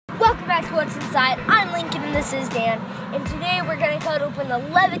back to What's Inside. I'm Lincoln and this is Dan. And today we're going to cut open the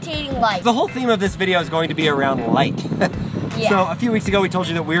Levitating Light. The whole theme of this video is going to be around light. Yeah. So a few weeks ago we told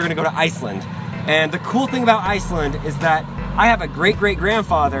you that we were going to go to Iceland. And the cool thing about Iceland is that I have a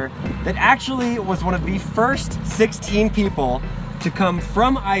great-great-grandfather that actually was one of the first 16 people to come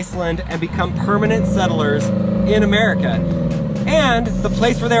from Iceland and become permanent settlers in America. And the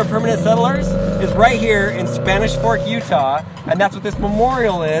place where they were permanent settlers is right here in Spanish Fork, Utah, and that's what this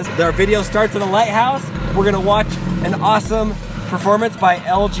memorial is. Our video starts at a lighthouse. We're gonna watch an awesome performance by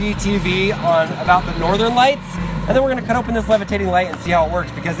LG TV on about the northern lights, and then we're gonna cut open this levitating light and see how it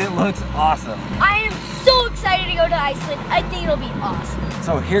works because it looks awesome. I am so excited to go to Iceland. I think it'll be awesome.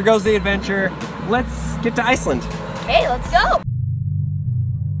 So here goes the adventure. Let's get to Iceland. Okay, let's go.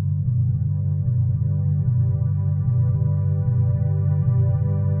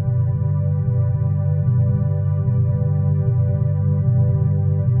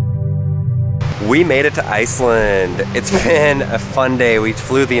 We made it to Iceland. It's been a fun day. We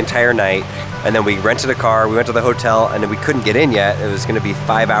flew the entire night and then we rented a car, we went to the hotel, and then we couldn't get in yet. It was gonna be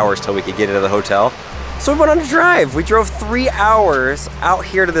 5 hours till we could get into the hotel. So we went on a drive. We drove 3 hours out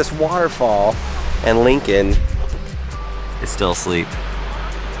here to this waterfall, and Lincoln is still asleep.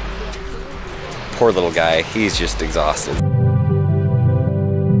 Poor little guy, he's just exhausted.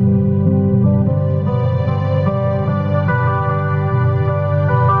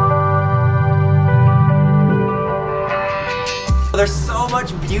 There's so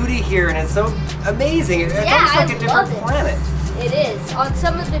much beauty here and it's so amazing. It's almost like a different planet. It is. On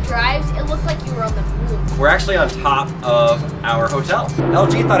some of the drives, it looked like you were on the moon. We're actually on top of our hotel.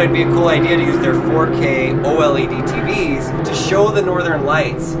 LG thought it'd be a cool idea to use their 4K OLED TVs to show the northern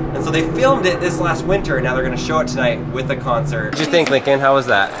lights. And so they filmed it this last winter and now they're gonna show it tonight with a concert. What did you think, Lincoln? How was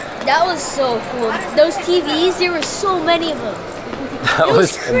that? That was so cool. Those TVs, there were so many of them. That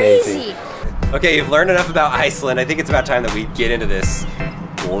was crazy. Amazing. Okay, you've learned enough about Iceland. I think it's about time that we get into this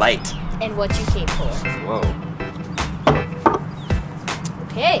light. And what you came for. Whoa.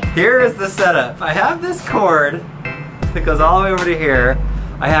 Okay. Here is the setup. I have this cord that goes all the way over to here.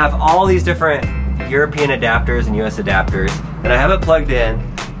 I have all these different European adapters and US adapters, and I have it plugged in.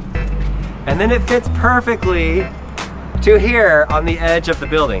 And then it fits perfectly to here on the edge of the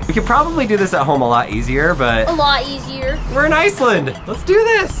building. We could probably do this at home a lot easier, but a lot easier. We're in Iceland. Let's do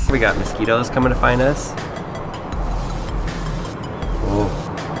this. We got mosquitoes coming to find us. Whoa.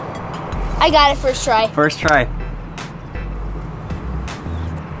 I got it first try. First try.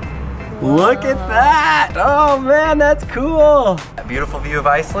 Whoa. Look at that. Oh man, that's cool. A beautiful view of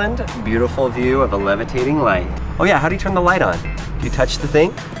Iceland. Beautiful view of a levitating light. Oh yeah, how do you turn the light on? Do you touch the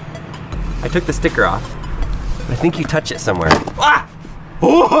thing? I took the sticker off. I think you touch it somewhere. Ah!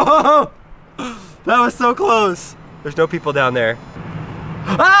 Whoa! That was so close. There's no people down there.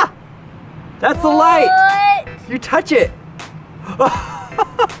 Ah! That's the light! You touch it.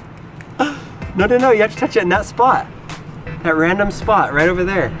 No, you have to touch it in that spot. That random spot right over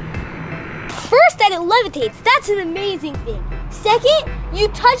there. First, that it levitates. That's an amazing thing. Second, you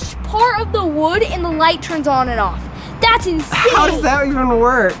touch part of the wood and the light turns on and off. That's insane. How does that even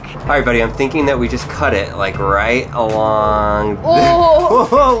work? All right, buddy, I'm thinking that we just cut it like right along. Oh.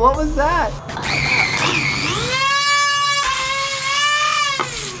 Whoa, what was that?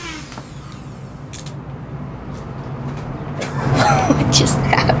 What just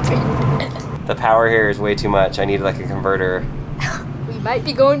happened? The power here is way too much. I need like a converter. We might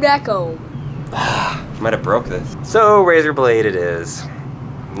be going back home. Might have broke this. So razor blade it is.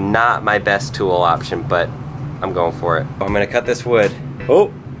 Not my best tool option, but I'm going for it. I'm gonna cut this wood.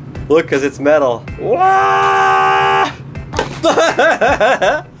 Oh, look, cause it's metal. I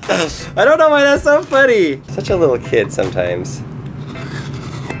don't know why that's so funny. Such a little kid sometimes.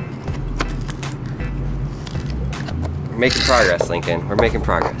 We're making progress, Lincoln. We're making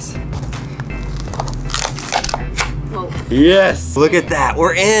progress. Whoa. Yes, look at that.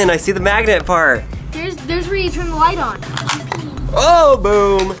 We're in. I see the magnet part. There's where you turn the light on. Oh,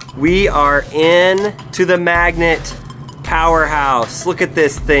 boom. We are in to the magnet powerhouse. Look at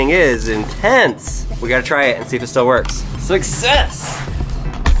this thing, it is intense. We gotta try it and see if it still works. Success!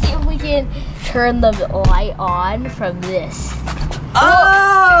 See if we can turn the light on from this.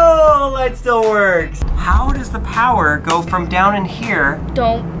 Oh, light still works. How does the power go from down in here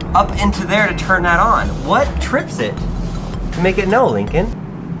up into there to turn that on? What trips it to make it no, Lincoln?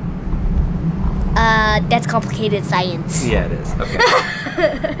 That's complicated science. Yeah, it is. Okay.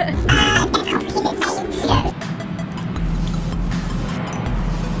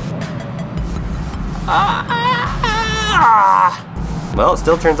 Well, it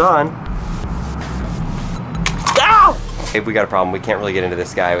still turns on. Ow! Hey, we got a problem. We can't really get into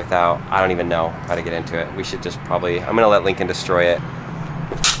this guy without, I don't even know how to get into it. We should just probably, I'm gonna let Lincoln destroy it.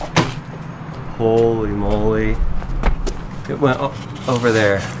 Holy moly. It went over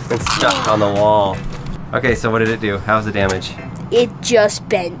there. It's stuck on the wall. Okay, so what did it do? How's the damage? It just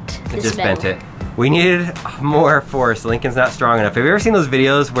bent. It just bent it. We needed more force. Lincoln's not strong enough. Have you ever seen those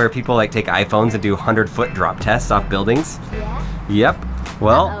videos where people like take iPhones and do 100-foot drop tests off buildings? Yeah. Yep.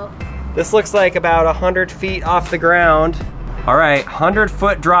 Well, this looks like about 100 feet off the ground. All right,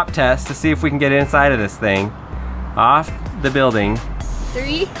 100-foot drop test to see if we can get inside of this thing. Off the building.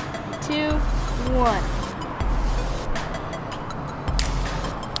 3, 2, 1.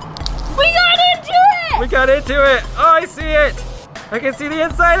 We got into it! We got into it. Oh, I see it. I can see the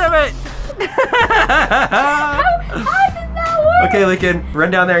inside of it. How did that work? Okay, Lincoln,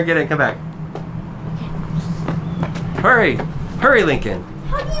 run down there and get it and come back. Hurry. Hurry, Lincoln.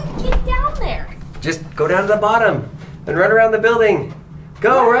 How do you get down there? Just go down to the bottom and run around the building.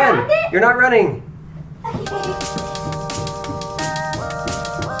 Go, run. You're not running.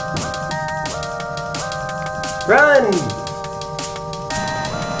 Run.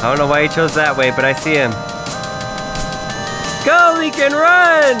 I don't know why he chose that way, but I see him. Go, Lincoln,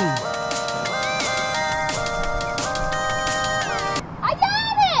 run! I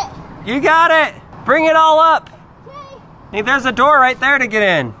got it! You got it! Bring it all up! Okay. Hey, there's a door right there to get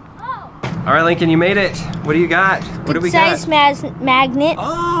in. Oh. All right, Lincoln, you made it. What do you got? What do we got? Size magnet.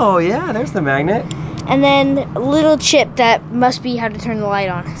 Oh, yeah, there's the magnet. And then a little chip that must be how to turn the light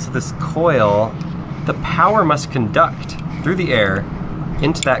on. So this coil, the power must conduct through the air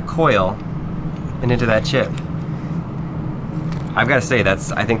into that coil and into that chip. I've got to say,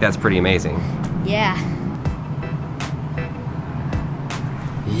 I think that's pretty amazing. Yeah.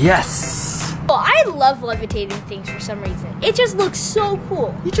 Yes! Well, I love levitating things for some reason. It just looks so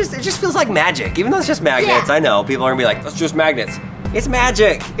cool. It just feels like magic. Even though it's just magnets, Yeah. I know. People are gonna be like, that's just magnets. It's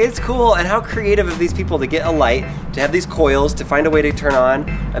magic. It's cool. And how creative of these people to get a light, to have these coils, to find a way to turn on.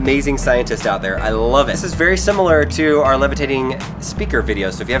 Amazing scientists out there. I love it. This is very similar to our levitating speaker video.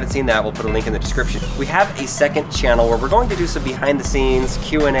 So if you haven't seen that, we'll put a link in the description. We have a second channel where we're going to do some behind the scenes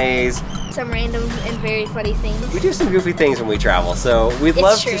Q&As. Some random and very funny things. We do some goofy things when we travel, so we'd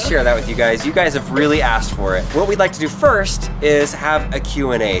love to share that with you guys. You guys have really asked for it. What we'd like to do first is have a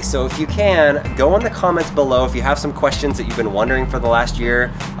Q&A. So if you can, go in the comments below if you have some questions that you've been wondering for the last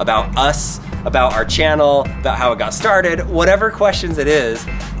year about us, about our channel, about how it got started, whatever questions it is,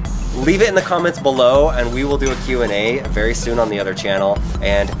 leave it in the comments below and we will do a Q&A very soon on the other channel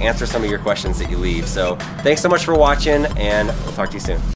and answer some of your questions that you leave. So thanks so much for watching and we'll talk to you soon.